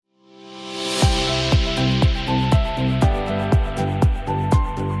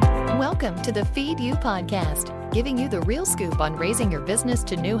to the Feed You podcast, giving you the real scoop on raising your business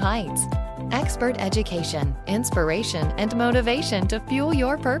to new heights. Expert education, inspiration, and motivation to fuel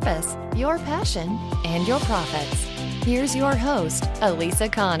your purpose, your passion, and your profits. Here's your host, Elisa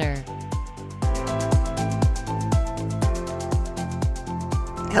Connor.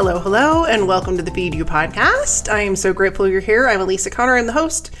 Hello, and welcome to the Feed You podcast. I am so grateful you're here. I'm Elisa Connor, I'm the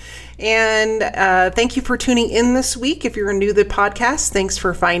host, and thank you for tuning in this week. If you're new to the podcast, thanks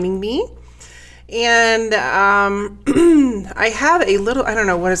for finding me. And I have a little, I don't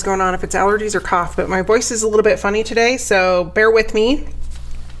know what is going on, if it's allergies or cough, but my voice is a little bit funny today, so bear with me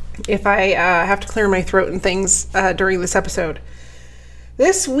if I have to clear my throat and things during this episode.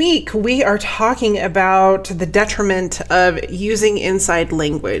 This week, we are talking about the detriment of using inside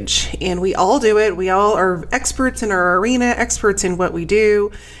language, and we all do it. We all are experts in our arena, experts in what we do,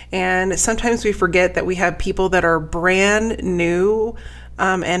 and sometimes we forget that we have people that are brand new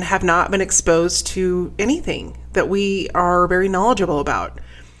and have not been exposed to anything that we are very knowledgeable about.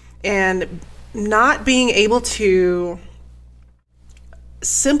 And not being able to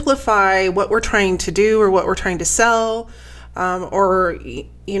simplify what we're trying to do or what we're trying to sell,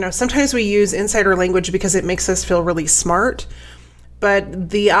 sometimes we use insider language because it makes us feel really smart. But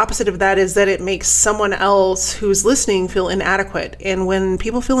the opposite of that is that it makes someone else who's listening feel inadequate. And when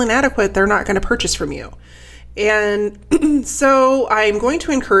people feel inadequate, they're not going to purchase from you. And so I'm going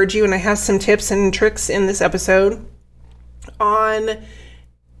to encourage you, and I have some tips and tricks in this episode on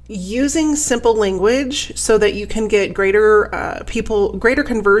using simple language so that you can get greater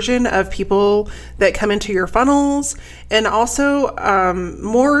conversion of people that come into your funnels, and also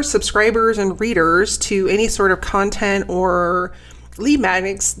more subscribers and readers to any sort of content or lead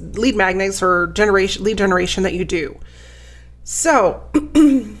magnets or lead generation that you do. So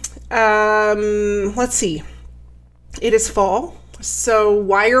let's see. It is fall. So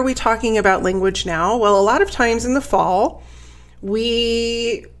why are we talking about language now? Well, a lot of times in the fall,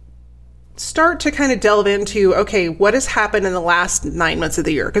 we start to kind of delve into, okay, what has happened in the last 9 months of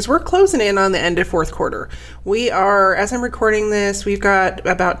the year? Because we're closing in on the end of fourth quarter. We are, as I'm recording this, we've got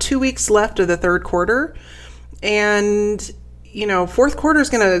about 2 weeks left of the third quarter. And, fourth quarter is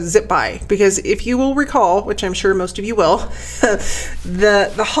going to zip by, because if you will recall, which I'm sure most of you will,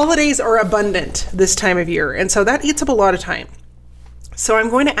 the holidays are abundant this time of year. And so that eats up a lot of time. So I'm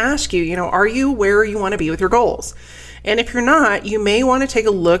going to ask you, are you where you want to be with your goals? And if you're not, you may want to take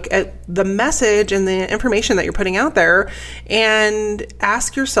a look at the message and the information that you're putting out there and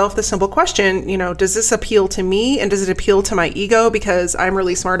ask yourself the simple question, does this appeal to me, and does it appeal to my ego because I'm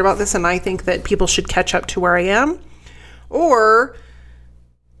really smart about this and I think that people should catch up to where I am? Or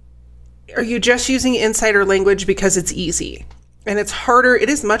are you just using insider language because it's easy? And it's harder. It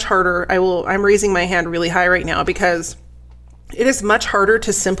is much harder. I'm raising my hand really high right now because it is much harder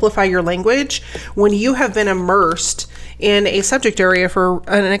to simplify your language when you have been immersed in a subject area for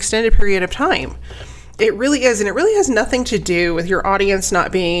an extended period of time. It really is. And it really has nothing to do with your audience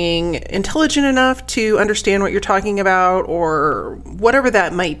not being intelligent enough to understand what you're talking about or whatever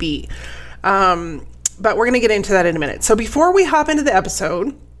that might be. But we're going to get into that in a minute. So before we hop into the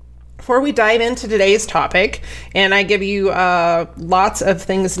episode, before we dive into today's topic, and I give you lots of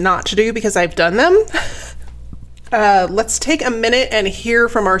things not to do because I've done them, let's take a minute and hear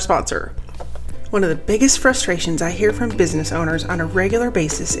from our sponsor. One of the biggest frustrations I hear from business owners on a regular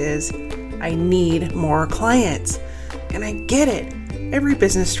basis is, I need more clients. And I get it. Every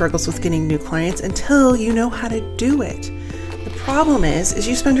business struggles with getting new clients until you know how to do it. The problem is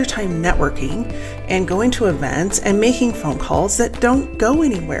you spend your time networking and going to events and making phone calls that don't go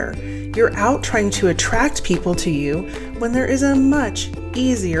anywhere. You're out trying to attract people to you when there is a much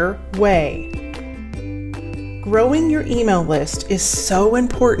easier way. Growing your email list is so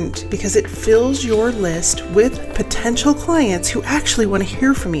important because it fills your list with potential clients who actually want to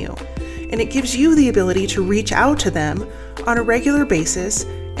hear from you. And it gives you the ability to reach out to them on a regular basis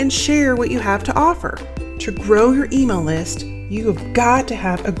and share what you have to offer. To grow your email list, you have got to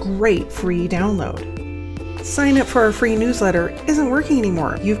have a great free download. Sign up for our free newsletter isn't working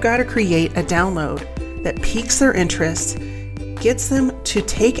anymore. You've got to create a download that piques their interest, gets them to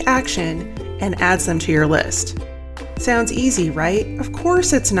take action, and adds them to your list. Sounds easy, right? Of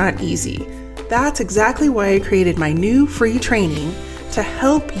course it's not easy. That's exactly why I created my new free training to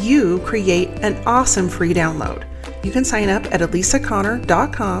help you create an awesome free download. You can sign up at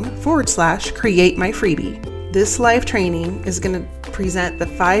elisaconnor.com/create my freebie. This live training is going to present the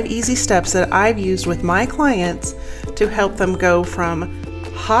 5 easy steps that I've used with my clients to help them go from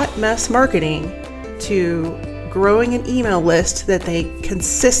hot mess marketing to growing an email list that they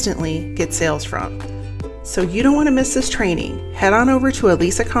consistently get sales from. So you don't want to miss this training. Head on over to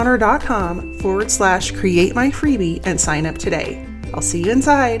elisaconnor.com/create my freebie and sign up today. I'll see you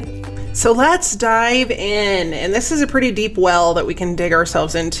inside. So let's dive in. And this is a pretty deep well that we can dig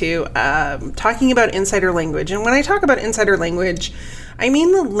ourselves into, talking about insider language. And when I talk about insider language, I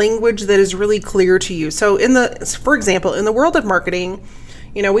mean the language that is really clear to you. So for example, in the world of marketing,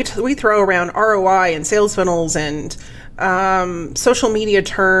 we throw around ROI and sales funnels and social media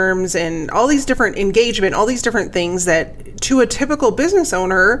terms and all these different engagement, all these different things that to a typical business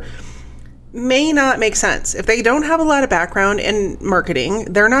owner may not make sense. If they don't have a lot of background in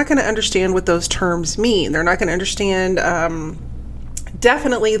marketing, they're not going to understand what those terms mean. They're not going to understand,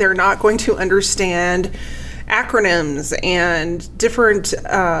 definitely they're not going to understand acronyms and different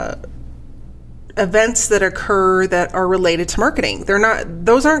events that occur that are related to marketing.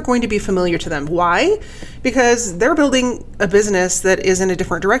 Those aren't going to be familiar to them. Why? Because they're building a business that is in a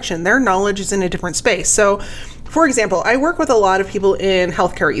different direction. Their knowledge is in a different space. So, for example, I work with a lot of people in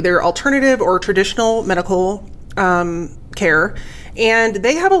healthcare, either alternative or traditional medical care, and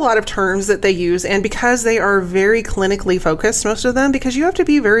they have a lot of terms that they use. And because they are very clinically focused, most of them, because you have to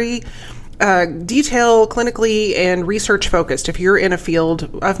be very detail, clinically, and research focused if you're in a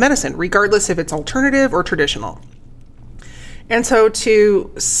field of medicine, regardless if it's alternative or traditional. And so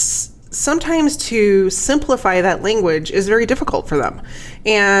sometimes to simplify that language is very difficult for them.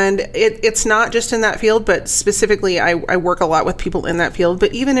 And it's not just in that field, but specifically I work a lot with people in that field,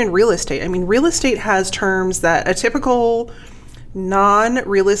 but even in real estate. I mean, real estate has terms that a typical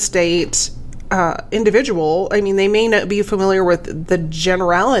non-real estate individual, I mean, they may not be familiar with the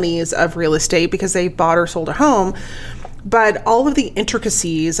generalities of real estate because they bought or sold a home, but all of the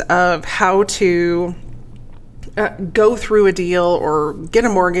intricacies of how to go through a deal or get a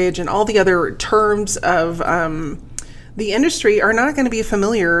mortgage and all the other terms of the industry are not going to be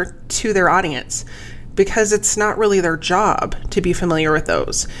familiar to their audience because it's not really their job to be familiar with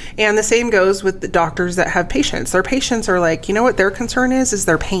those. And the same goes with the doctors that have patients. Their patients are like, you know what their concern is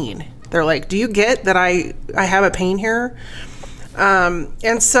their pain. They're like, do you get that I have a pain here?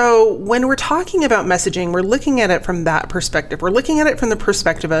 And so when we're talking about messaging, we're looking at it from that perspective. We're looking at it from the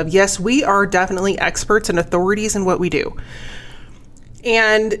perspective of, yes, we are definitely experts and authorities in what we do.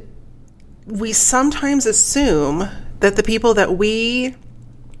 And we sometimes assume that the people that we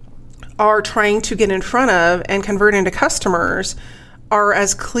are trying to get in front of and convert into customers are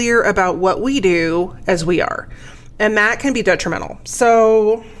as clear about what we do as we are. And that can be detrimental.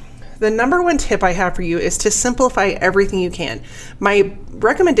 So the number one tip I have for you is to simplify everything you can. My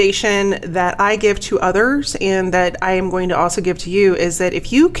recommendation that I give to others and that I am going to also give to you is that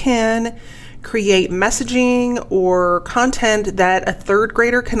if you can create messaging or content that a third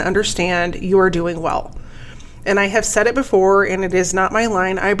grader can understand, you are doing well. And I have said it before, and it is not my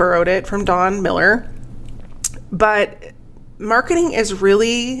line. I borrowed it from Don Miller. But marketing is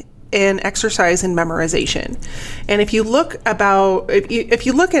really an exercise in memorization. And if you look at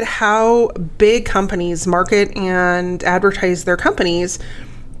how big companies market and advertise their companies,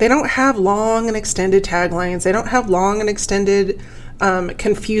 they don't have long and extended taglines. They don't have long and extended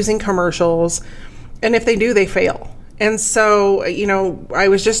confusing commercials. And if they do, they fail. And so, I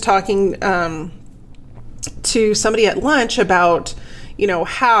was just talking to somebody at lunch about,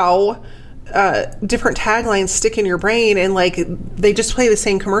 how different taglines stick in your brain and they just play the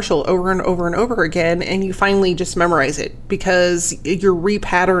same commercial over and over and over again, and you finally just memorize it because you're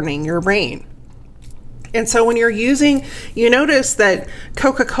repatterning your brain. And so when you notice that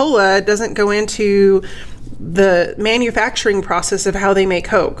Coca-Cola doesn't go into the manufacturing process of how they make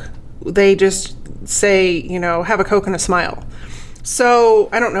Coke. They just say, have a Coke and a smile. So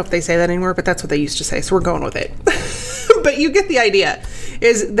I don't know if they say that anymore, but that's what they used to say. So we're going with it. But you get the idea,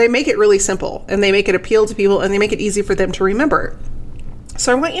 is they make it really simple and they make it appeal to people and they make it easy for them to remember.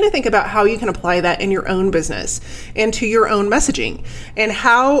 So I want you to think about how you can apply that in your own business and to your own messaging, and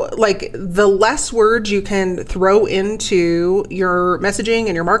how the less words you can throw into your messaging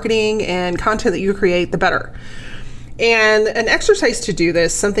and your marketing and content that you create, the better. And an exercise to do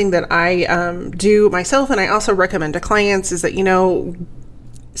this, something that I do myself and I also recommend to clients, is that,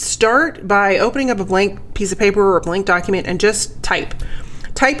 start by opening up a blank piece of paper or a blank document and just type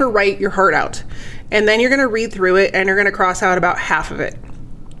or write your heart out. And then you're going to read through it and you're going to cross out about half of it.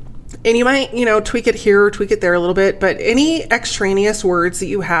 And you might, tweak it here or tweak it there a little bit, but any extraneous words that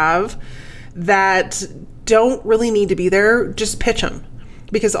you have that don't really need to be there, just pitch them.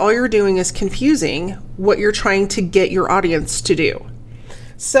 Because all you're doing is confusing what you're trying to get your audience to do.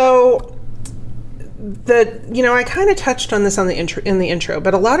 So I kind of touched on this in the intro,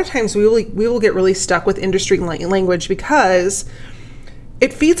 but a lot of times we will get really stuck with industry language because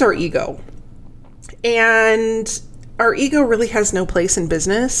it feeds our ego. And our ego really has no place in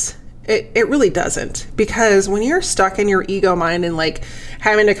business. It really doesn't, because when you're stuck in your ego mind and like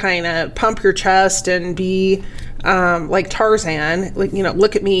having to kind of pump your chest and be like Tarzan, like, you know,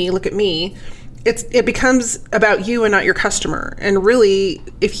 look at me, it becomes about you and not your customer. And really,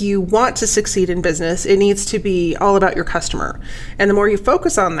 if you want to succeed in business, it needs to be all about your customer. And the more you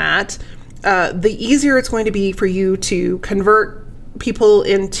focus on that, the easier it's going to be for you to convert people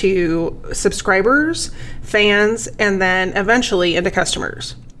into subscribers, fans, and then eventually into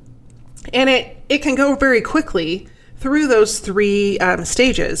customers. And it can go very quickly through those three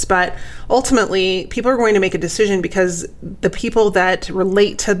stages, but ultimately people are going to make a decision because the people that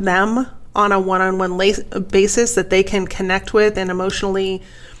relate to them on a one-on-one basis that they can connect with and emotionally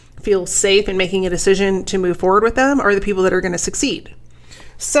feel safe in making a decision to move forward with them are the people that are going to succeed.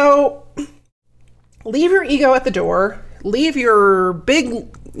 So leave your ego at the door, leave your big,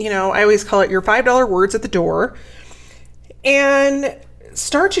 you know, I always call it your $5 words at the door, and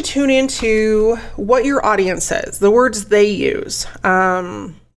start to tune into what your audience says, the words they use.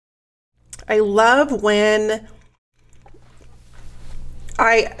 I love when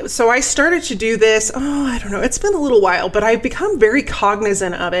I started to do this, I don't know, it's been a little while, but I've become very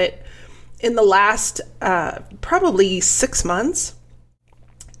cognizant of it in the last probably 6 months.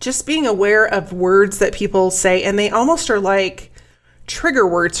 Just being aware of words that people say, and they almost are like trigger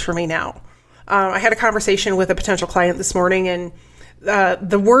words for me now. I had a conversation with a potential client this morning, and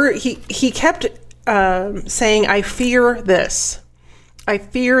the word he kept saying, I fear this, I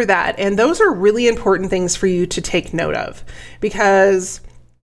fear that. And those are really important things for you to take note of, because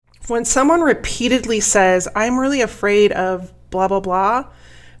when someone repeatedly says, I'm really afraid of blah, blah, blah,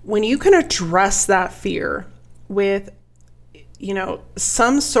 when you can address that fear with, you know,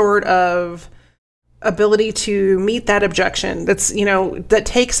 some sort of ability to meet that objection that's, you know, that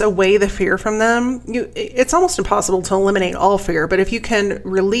takes away the fear from them, it's almost impossible to eliminate all fear. But if you can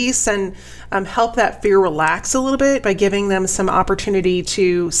release and help that fear relax a little bit by giving them some opportunity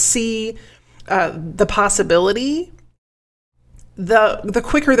to see the possibility, the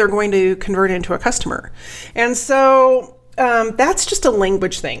quicker they're going to convert into a customer. And so that's just a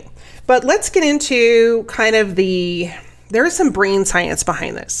language thing. But let's get into kind of there is some brain science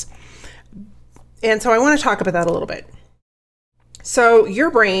behind this. And so I want to talk about that a little bit. So your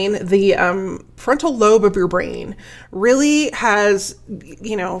brain, the frontal lobe of your brain, really has,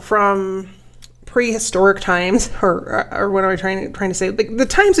 you know, from prehistoric times, or what am I trying to say? The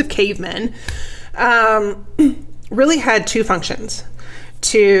times of cavemen, really had two functions: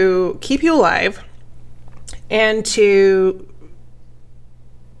 to keep you alive and to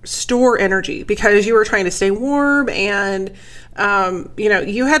store energy, because you were trying to stay warm and you know,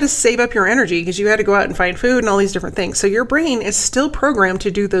 you had to save up your energy because you had to go out and find food and all these different things. So your brain is still programmed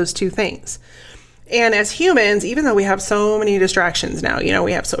to do those two things. And as humans, even though we have so many distractions now, you know,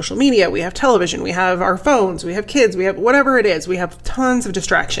 we have social media, we have television, we have our phones, we have kids, we have whatever it is, we have tons of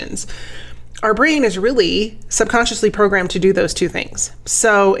distractions. Our brain is really subconsciously programmed to do those two things.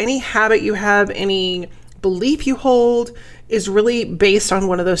 So any habit you have, any belief you hold is really based on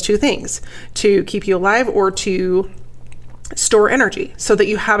one of those two things: to keep you alive or to store energy so that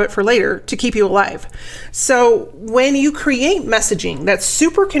you have it for later to keep you alive. So when you create messaging that's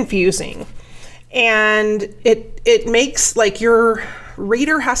super confusing and it makes like your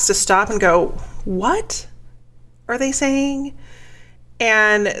reader has to stop and go, what are they saying?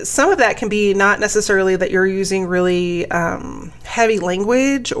 And some of that can be not necessarily that you're using really heavy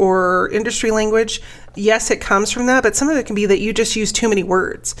language or industry language. Yes, it comes from that, but some of it can be that you just use too many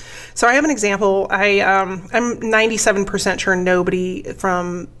words. So I have an example. I'm 97% sure nobody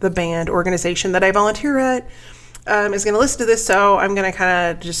from the band organization that I volunteer at is going to listen to this, so I'm going to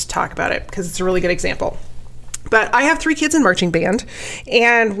kind of just talk about it because it's a really good example. But I have 3 kids in marching band,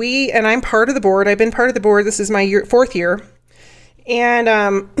 and I'm part of the board. I've been part of the board. This is my 4th year.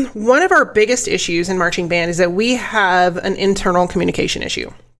 And one of our biggest issues in marching band is that we have an internal communication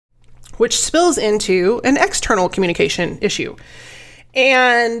issue, which spills into an external communication issue.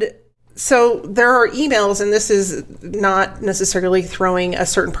 And so there are emails, and this is not necessarily throwing a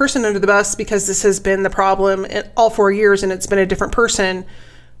certain person under the bus, because this has been the problem in all 4 years, and it's been a different person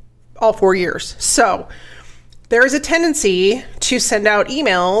all 4 years. So there is a tendency to send out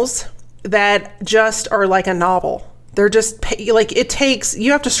emails that just are like a novel. They're just like,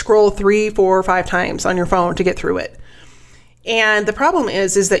 you have to scroll 3, 4, 5 times on your phone to get through it. And the problem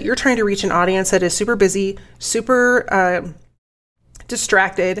is that you're trying to reach an audience that is super busy, super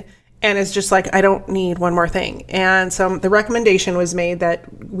distracted, and is just like, I don't need one more thing. And so the recommendation was made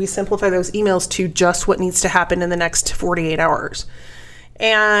that we simplify those emails to just what needs to happen in the next 48 hours.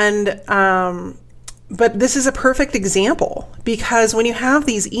 And But this is a perfect example, because when you have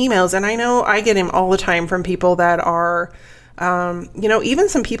these emails, and I know I get them all the time from people that are, even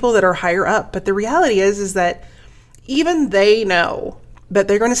some people that are higher up, but the reality is that even they know that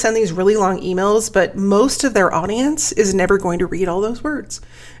they're going to send these really long emails, but most of their audience is never going to read all those words.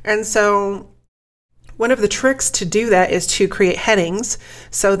 And so one of the tricks to do that is to create headings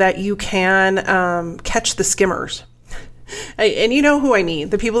so that you can catch the skimmers. And you know who I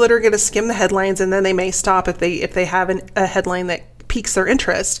mean, the people that are going to skim the headlines, and then they may stop if they have a headline that piques their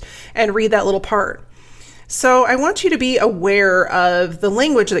interest and read that little part. So I want you to be aware of the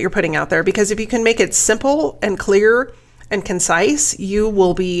language that you're putting out there, because if you can make it simple and clear and concise, you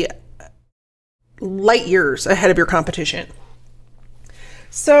will be light years ahead of your competition.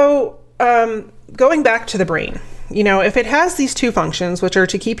 So going back to the brain, if it has these two functions, which are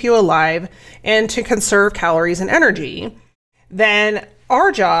to keep you alive and to conserve calories and energy, then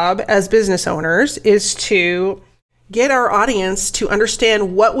our job as business owners is to get our audience to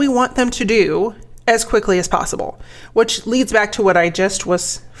understand what we want them to do as quickly as possible, which leads back to what I just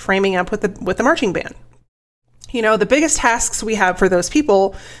was framing up with the marching band. The biggest tasks we have for those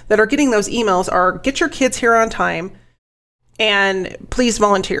people that are getting those emails are get your kids here on time and please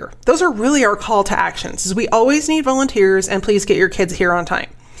volunteer. Those are really our call to actions, is we always need volunteers, and please get your kids here on time.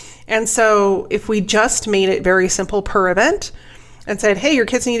 And so if we just made it very simple per event and said, hey, your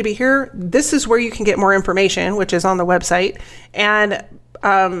kids need to be here, this is where you can get more information, which is on the website. And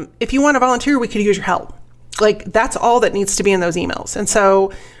if you want to volunteer, we could use your help. That's all that needs to be in those emails. And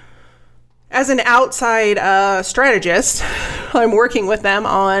so as an outside strategist, I'm working with them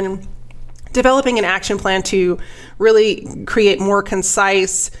on developing an action plan to really create more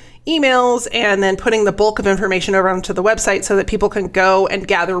concise emails, and then putting the bulk of information over onto the website so that people can go and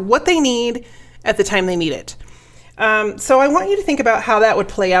gather what they need at the time they need it. So I want you to think about how that would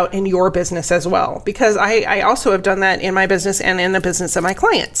play out in your business as well, because I also have done that in my business and in the business of my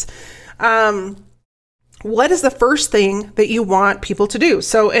clients. What is the first thing that you want people to do?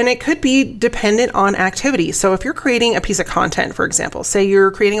 And it could be dependent on activity. So if you're creating a piece of content, for example, say you're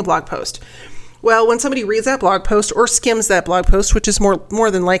creating a blog post. Well, when somebody reads that blog post or skims that blog post, which is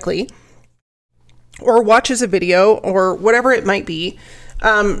more than likely, or watches a video or whatever it might be,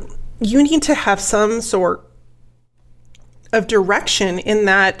 you need to have some sort of direction in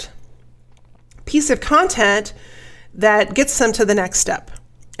that piece of content that gets them to the next step.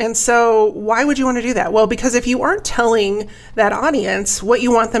 And so why would you want to do that? Well, because if you aren't telling that audience what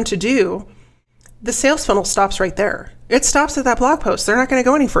you want them to do, the sales funnel stops right there. It stops at that blog post. They're not going to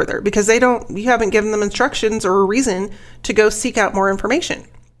go any further because you haven't given them instructions or a reason to go seek out more information.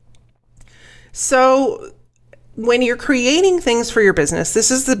 So when you're creating things for your business, this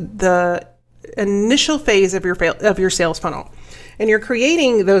is the initial phase of your sales funnel. And you're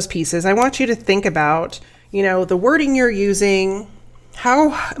creating those pieces. I want you to think about, the wording you're using,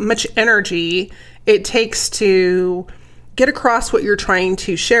 how much energy it takes to get across what you're trying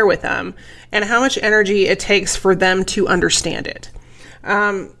to share with them, and how much energy it takes for them to understand it.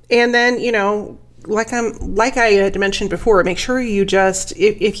 And then, like I had mentioned before, make sure you just,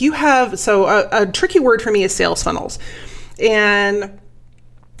 if you have, a tricky word for me is sales funnels. And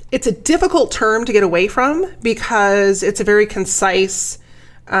it's a difficult term to get away from because it's a very concise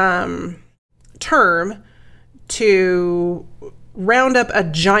term to round up a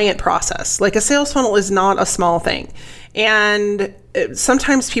giant process. Like a sales funnel is not a small thing. And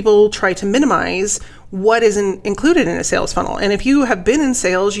sometimes people try to minimize what is included in a sales funnel. And if you have been in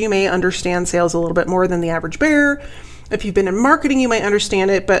sales, you may understand sales a little bit more than the average bear. If you've been in marketing, you might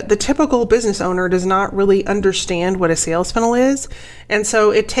understand it, but the typical business owner does not really understand what a sales funnel is. And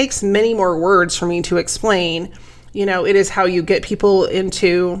so it takes many more words for me to explain. It is how you get people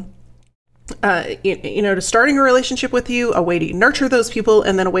into to starting a relationship with you, a way to nurture those people,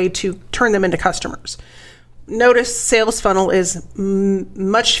 and then a way to turn them into customers. Notice sales funnel is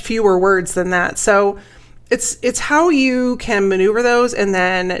much fewer words than that. So it's how you can maneuver those and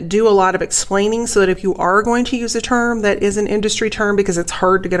then do a lot of explaining so that if you are going to use a term that is an industry term because it's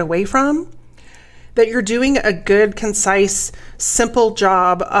hard to get away from, that you're doing a good, concise, simple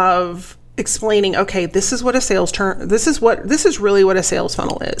job of explaining, okay, this is what a sales term, this is really what a sales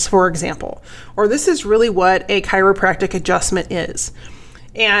funnel is, for example, or this is really what a chiropractic adjustment is.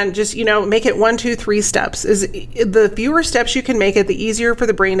 And just, make it 1, 2, 3 steps. Is the fewer steps you can make it, the easier for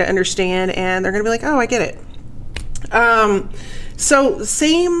the brain to understand, and they're going to be like, oh, I get it. So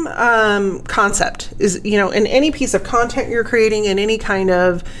same concept is, in any piece of content you're creating, in any kind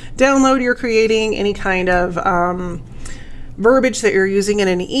of download you're creating, any kind of verbiage that you're using in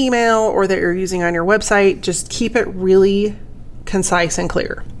an email or that you're using on your website, just keep it really concise and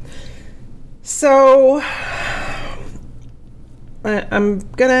clear. So as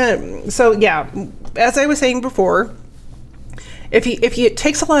I was saying before, if it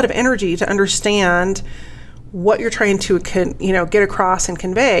takes a lot of energy to understand what you're trying to, get across and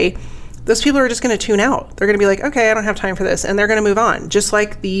convey, those people are just going to tune out. They're going to be like, okay, I don't have time for this. And they're going to move on. Just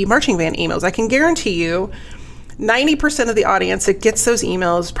like the marching band emails. I can guarantee you 90% of the audience that gets those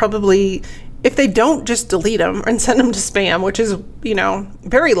emails probably, if they don't just delete them and send them to spam, which is,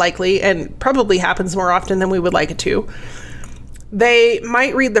 very likely and probably happens more often than we would like it to, they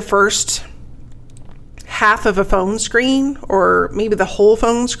might read the first half of a phone screen or maybe the whole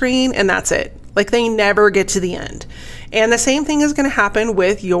phone screen, and that's it. Like, they never get to the end. And the same thing is going to happen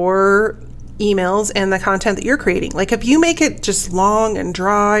with your emails and the content that you're creating. Like, if you make it just long and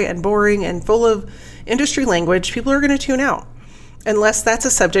dry and boring and full of industry language, people are going to tune out unless that's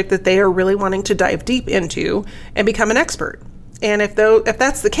a subject that they are really wanting to dive deep into and become an expert. And if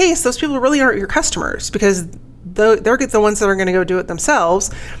that's the case, those people really aren't your customers, because they're the ones that are going to go do it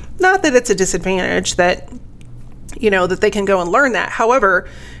themselves. Not that it's a disadvantage that, that they can go and learn that. However,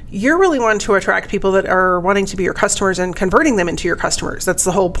 you're really wanting to attract people that are wanting to be your customers and converting them into your customers. That's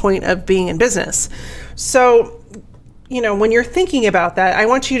the whole point of being in business. So, when you're thinking about that, I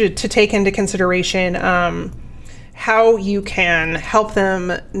want you to take into consideration how you can help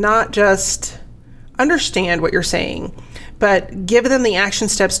them not just understand what you're saying, but give them the action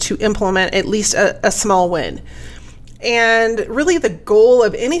steps to implement at least a small win. And really the goal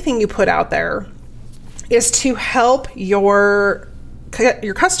of anything you put out there is to help your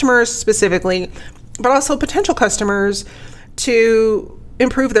customers specifically, but also potential customers, to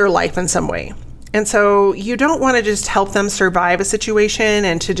improve their life in some way. And so you don't want to just help them survive a situation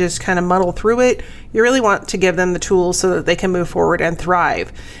and to just kind of muddle through it. You really want to give them the tools so that they can move forward and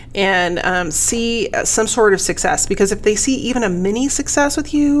thrive and see some sort of success. Because if they see even a mini success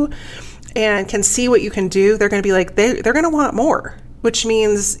with you and can see what you can do, they're going to be like, they're going to want more, which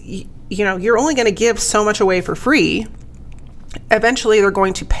means, you're only going to give so much away for free. Eventually, they're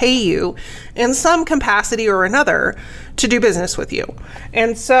going to pay you in some capacity or another to do business with you.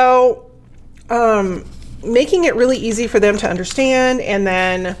 And so making it really easy for them to understand, and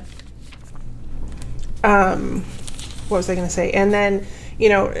then, what was I going to say? And then,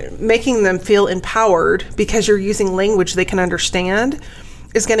 making them feel empowered because you're using language they can understand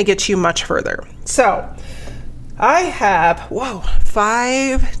is going to get you much further. So I have,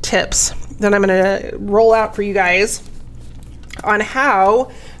 5 tips that I'm going to roll out for you guys on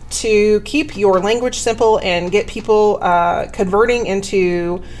how to keep your language simple and get people converting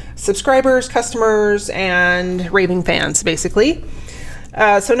into subscribers, customers, and raving fans, basically.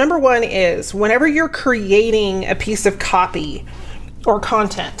 So number 1 is, whenever you're creating a piece of copy or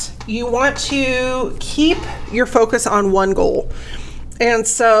content, you want to keep your focus on one goal. And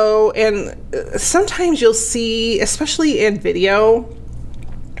sometimes you'll see, especially in video,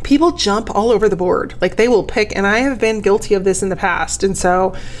 people jump all over the board. Like, they will pick, and I have been guilty of this in the past. And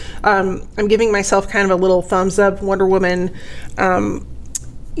so I'm giving myself kind of a little thumbs up Wonder Woman,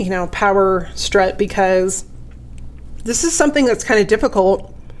 power strut, because this is something that's kind of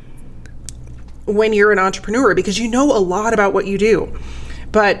difficult when you're an entrepreneur, because you know a lot about what you do,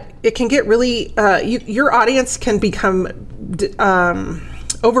 but it can get really, your audience can become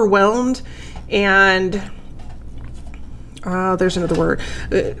overwhelmed, and there's another word.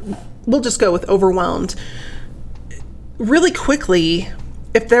 We'll just go with overwhelmed really quickly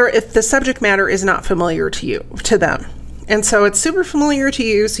if the subject matter is not familiar to them. And so it's super familiar to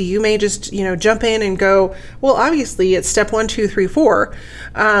you, so you may just, jump in and go, well, obviously it's step 1, 2, 3, 4.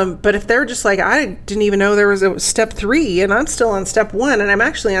 But if they're just like, I didn't even know there was a step 3 and I'm still on step 1 and I'm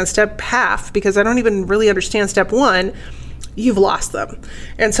actually on step half because I don't even really understand step 1, you've lost them.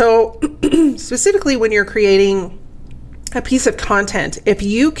 And so specifically when you're creating a piece of content, if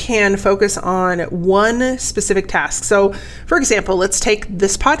you can focus on one specific task. So for example, let's take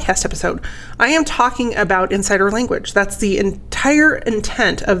this podcast episode. I am talking about insider language. That's the entire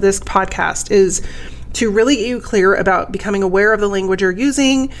intent of this podcast, is to really get you clear about becoming aware of the language you're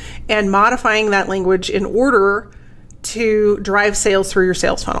using and modifying that language in order to drive sales through your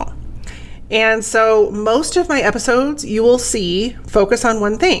sales funnel. And so most of my episodes you will see focus on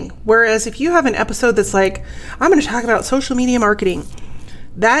one thing. Whereas if you have an episode that's like, I'm going to talk about social media marketing,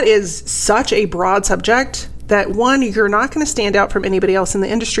 that is such a broad subject that 1, you're not going to stand out from anybody else in the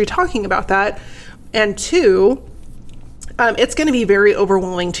industry talking about that. And 2, it's going to be very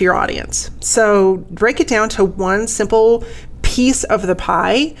overwhelming to your audience. So break it down to one simple piece of the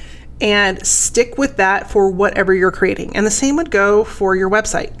pie and stick with that for whatever you're creating. And the same would go for your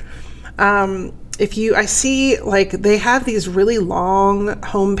website. I see like they have these really long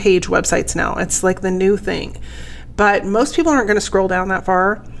homepage websites now. It's like the new thing, but most people aren't going to scroll down that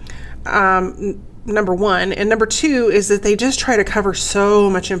far. Number one. And number two is that they just try to cover so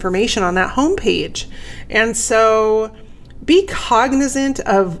much information on that homepage. And so be cognizant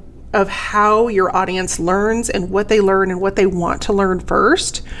of how your audience learns and what they learn and what they want to learn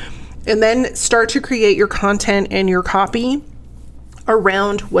first. And then start to create your content and your copy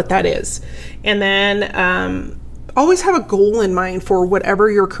around what that is. And then always have a goal in mind for whatever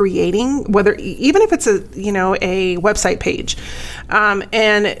you're creating, whether even if it's a website page.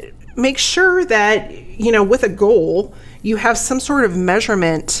 And make sure that, with a goal, you have some sort of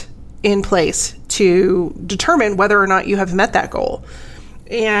measurement in place to determine whether or not you have met that goal.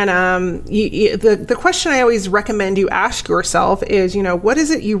 And the question I always recommend you ask yourself is, what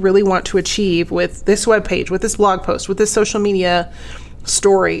is it you really want to achieve with this webpage, with this blog post, with this social media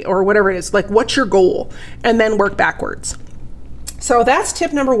story, or whatever it is? Like, what's your goal? And then work backwards. So that's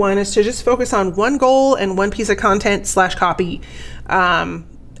tip number one, is to just focus on one goal and one piece of content / copy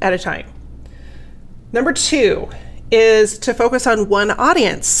at a time. Number two is to focus on one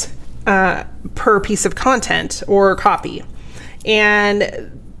audience per piece of content or copy.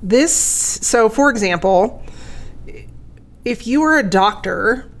 And so for example, if you are a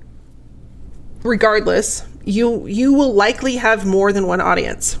doctor, regardless, you will likely have more than one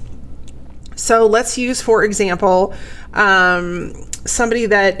audience. So let's use, for example, somebody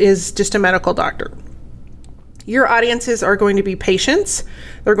that is just a medical doctor. Your audiences are going to be patients,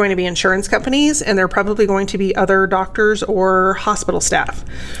 they're going to be insurance companies, and they're probably going to be other doctors or hospital staff,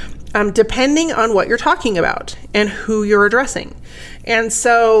 depending on what you're talking about and who you're addressing. And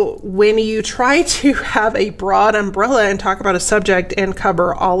so when you try to have a broad umbrella and talk about a subject and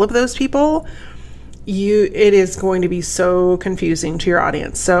cover all of those people, it is going to be so confusing to your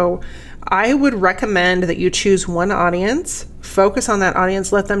audience. So I would recommend that you choose one audience, focus on that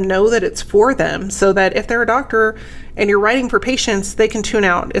audience, let them know that it's for them, so that if they're a doctor and you're writing for patients, they can tune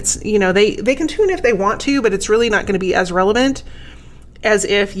out. It's, they can tune if they want to, but it's really not going to be as relevant as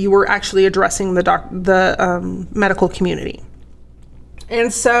if you were actually addressing the medical community.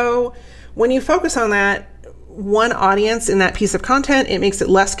 And so when you focus on that one audience in that piece of content, it makes it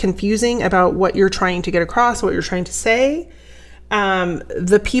less confusing about what you're trying to get across, what you're trying to say.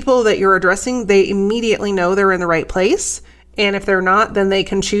 The people that you're addressing, they immediately know they're in the right place. And if they're not, then they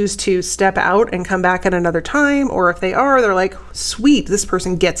can choose to step out and come back at another time. Or if they are, they're like, sweet, this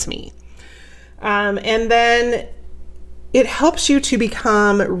person gets me. And then it helps you to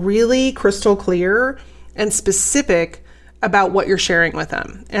become really crystal clear and specific about what you're sharing with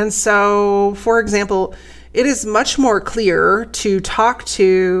them. And so, for example, it is much more clear to talk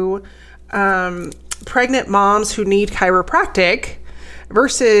to pregnant moms who need chiropractic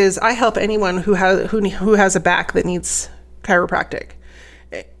versus I help anyone who has a back that needs chiropractic.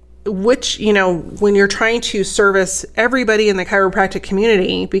 Which, when you're trying to service everybody in the chiropractic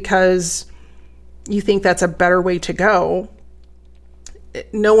community because you think that's a better way to go,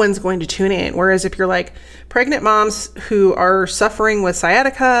 no one's going to tune in. Whereas if you're like pregnant moms who are suffering with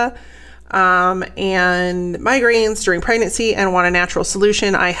sciatica and migraines during pregnancy and want a natural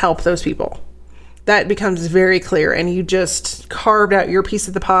solution, I help those people. That becomes very clear, and you just carved out your piece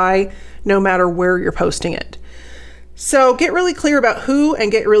of the pie no matter where you're posting it. So get really clear about who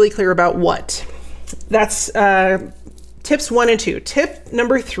and get really clear about what. That's tips 1 and 2. Tip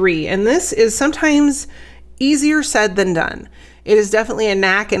number 3, and this is sometimes easier said than done. It is definitely a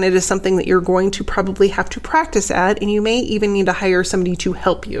knack, and it is something that you're going to probably have to practice at, and you may even need to hire somebody to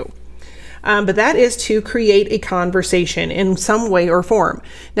help you. But that is to create a conversation in some way or form.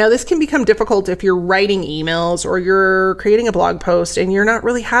 Now, this can become difficult if you're writing emails or you're creating a blog post and you're not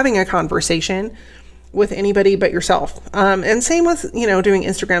really having a conversation with anybody but yourself. And same with, doing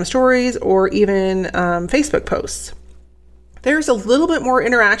Instagram stories or even Facebook posts. There's a little bit more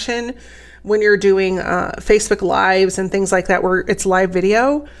interaction when you're doing Facebook Lives and things like that, where it's live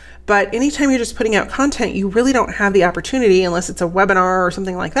video. But anytime you're just putting out content, you really don't have the opportunity, unless it's a webinar or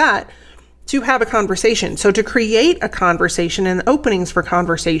something like that, to have a conversation. So to create a conversation and openings for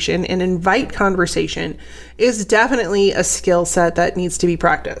conversation and invite conversation is definitely a skill set that needs to be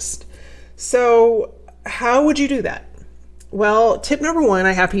practiced. So how would you do that? Well, tip number 1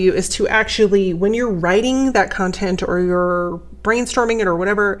 I have for you is to actually, when you're writing that content or you're brainstorming it or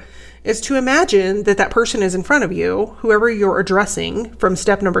whatever, is to imagine that person is in front of you, whoever you're addressing from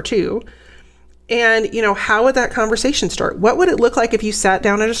step number 2. And, how would that conversation start? What would it look like if you sat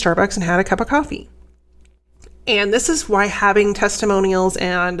down at a Starbucks and had a cup of coffee? And this is why having testimonials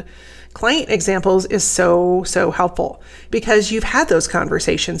and client examples is so helpful because you've had those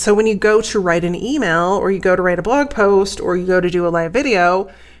conversations. So when you go to write an email or you go to write a blog post or you go to do a live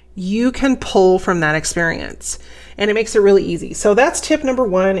video, you can pull from that experience, and it makes it really easy. So that's tip number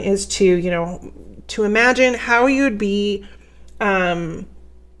one, is to imagine how you'd be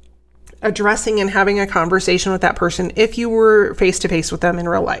addressing and having a conversation with that person if you were face to face with them in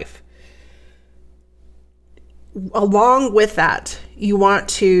real life. Along with that, you want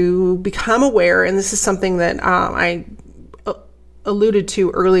to become aware, and this is something that I alluded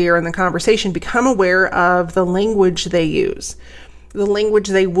to earlier in the conversation, become aware of the language they use, the language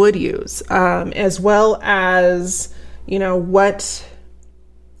they would use, as well as, what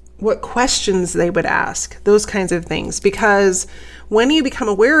questions they would ask, those kinds of things. Because when you become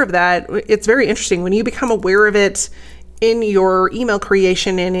aware of that, it's very interesting. When you become aware of it in your email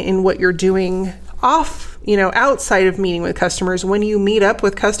creation and in what you're doing outside of meeting with customers, when you meet up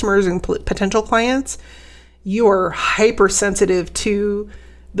with customers and potential clients, you are hypersensitive to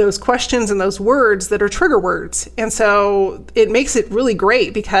those questions and those words that are trigger words. And so it makes it really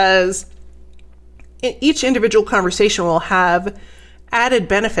great because each individual conversation will have added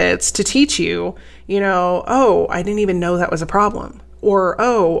benefits to teach you, oh, I didn't even know that was a problem. Or,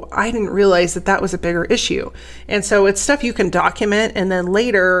 oh, I didn't realize that was a bigger issue. And so it's stuff you can document, and then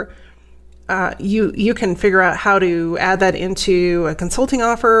later you can figure out how to add that into a consulting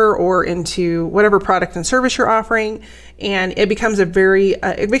offer or into whatever product and service you're offering. And it becomes a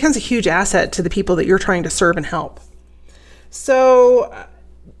huge asset to the people that you're trying to serve and help. So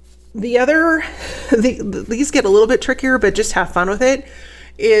these get a little bit trickier, but just have fun with it,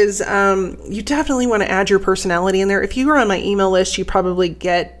 is you definitely want to add your personality in there. If you are on my email list, you probably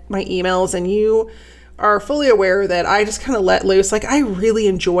get my emails, and you are fully aware that I just kind of let loose. Like, I really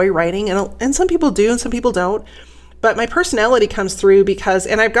enjoy writing, and some people do and some people don't, but my personality comes through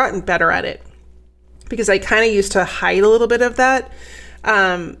and I've gotten better at it because I kind of used to hide a little bit of that.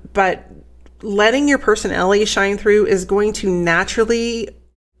 But letting your personality shine through is going to naturally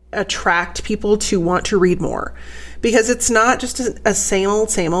attract people to want to read more, because it's not just a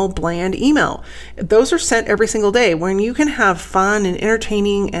same old bland email. Those are sent every single day. When you can have fun and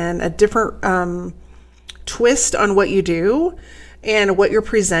entertaining and a different twist on what you do and what you're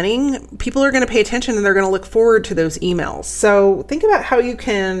presenting, people are going to pay attention and they're going to look forward to those emails. So think about how you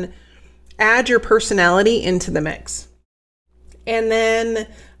can add your personality into the mix. And then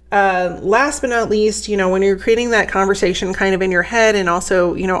last but not least, when you're creating that conversation kind of in your head and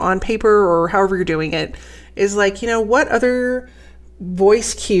also, on paper or however you're doing it, is like, what other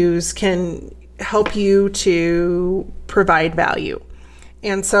voice cues can help you to provide value?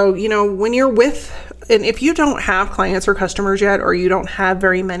 And so, when you're and if you don't have clients or customers yet, or you don't have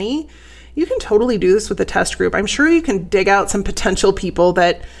very many, you can totally do this with a test group. I'm sure you can dig out some potential people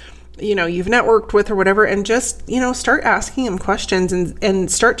that, you've networked with or whatever, and just, start asking them questions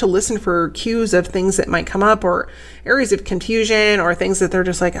and start to listen for cues of things that might come up, or areas of confusion, or things that they're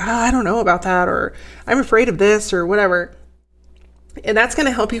just like, I don't know about that, or I'm afraid of this, or whatever. And that's going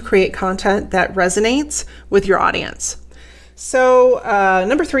to help you create content that resonates with your audience. So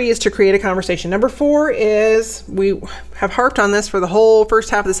number 3 is to create a conversation. Number 4 is, we have harped on this for the whole first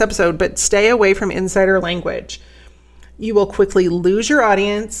half of this episode, but stay away from insider language. You will quickly lose your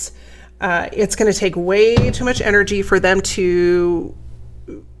audience. It's going to take way too much energy for them to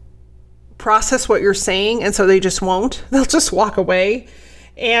process what you're saying, and so they just won't. They'll just walk away.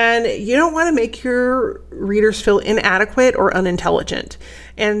 And you don't want to make your readers feel inadequate or unintelligent.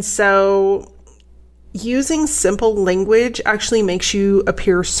 And so using simple language actually makes you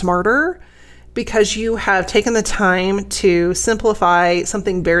appear smarter, because you have taken the time to simplify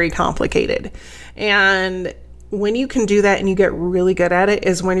something very complicated. And when you can do that and you get really good at it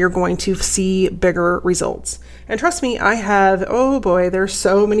is when you're going to see bigger results. And trust me, I have, there's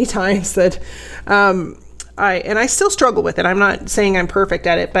so many times that I still struggle with it. I'm not saying I'm perfect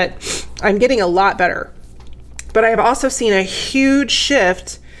at it, but I'm getting a lot better. But I have also seen a huge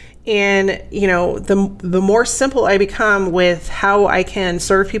shift in, the more simple I become with how I can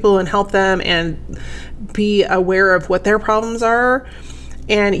serve people and help them and be aware of what their problems are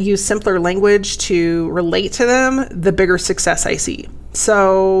and use simpler language to relate to them, the bigger success I see.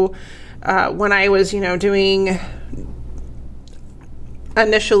 So when I was, doing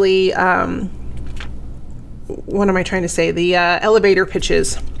initially, what am I trying to say? The elevator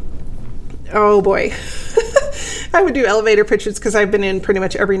pitches. Oh boy. I would do elevator pitches because I've been in pretty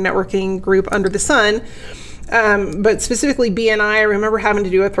much every networking group under the sun. But specifically BNI, I remember having to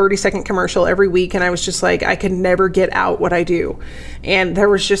do a 30-second commercial every week, and I was just like, I could never get out what I do. And there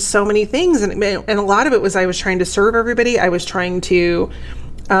was just so many things, and a lot of it was I was trying to serve everybody. I was trying to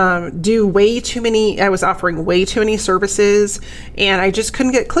do way too many, I was offering way too many services, and I just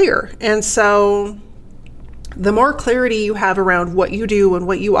couldn't get clear. And so the more clarity you have around what you do and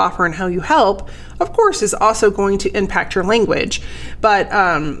what you offer and how you help, of course, is also going to impact your language. But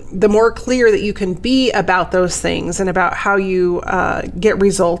the more clear that you can be about those things and about how you get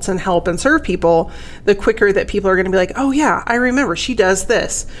results and help and serve people, the quicker that people are going to be like, oh yeah, I remember she does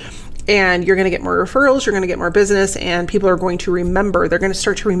this. And you're going to get more referrals, you're going to get more business, and people are going to remember. They're going to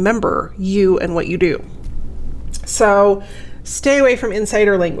start to remember you and what you do. So stay away from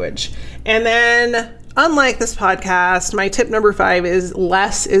insider language. And then, unlike this podcast, my tip number 5 is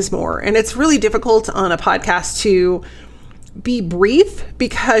less is more. And it's really difficult on a podcast to be brief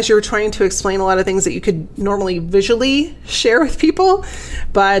because you're trying to explain a lot of things that you could normally visually share with people.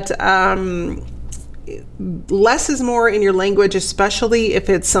 But less is more in your language, especially if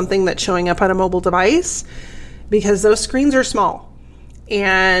it's something that's showing up on a mobile device, because those screens are small.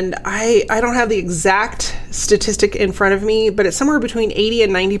 And I don't have the exact statistic in front of me, but it's somewhere between 80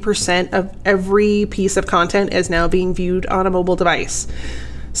 and 90% of every piece of content is now being viewed on a mobile device.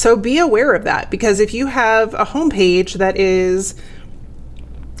 So be aware of that, because if you have a homepage that is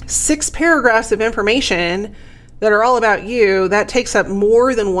 6 paragraphs of information that are all about you, that takes up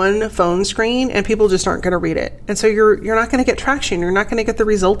more than one phone screen, and people just aren't going to read it. And so you're not going to get traction. You're not going to get the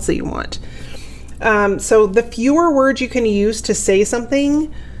results that you want. So the fewer words you can use to say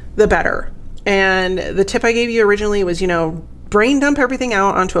something, the better. And the tip I gave you originally was, brain dump everything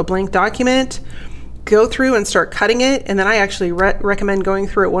out onto a blank document, go through and start cutting it. And then I actually recommend going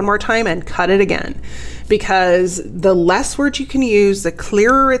through it one more time and cut it again, because the less words you can use, the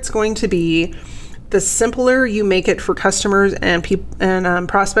clearer it's going to be, the simpler you make it for customers and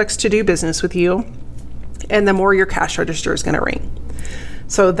prospects to do business with you, and the more your cash register is going to ring.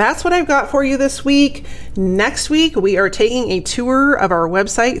 So that's what I've got for you this week. Next week, we are taking a tour of our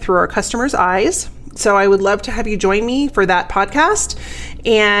website through our customers' eyes. So I would love to have you join me for that podcast.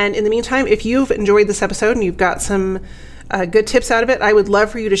 And in the meantime, if you've enjoyed this episode and you've got some good tips out of it, I would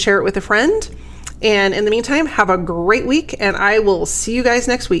love for you to share it with a friend. And in the meantime, have a great week, and I will see you guys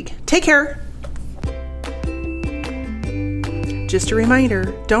next week. Take care. Just a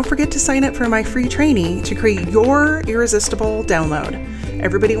reminder, don't forget to sign up for my free training to create your irresistible download.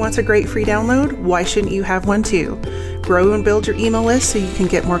 Everybody wants a great free download. Why shouldn't you have one too? Grow and build your email list so you can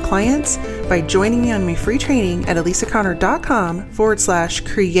get more clients by joining me on my free training at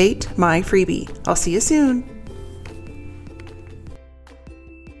ElisaConnor.com/create my freebie. I'll see you soon.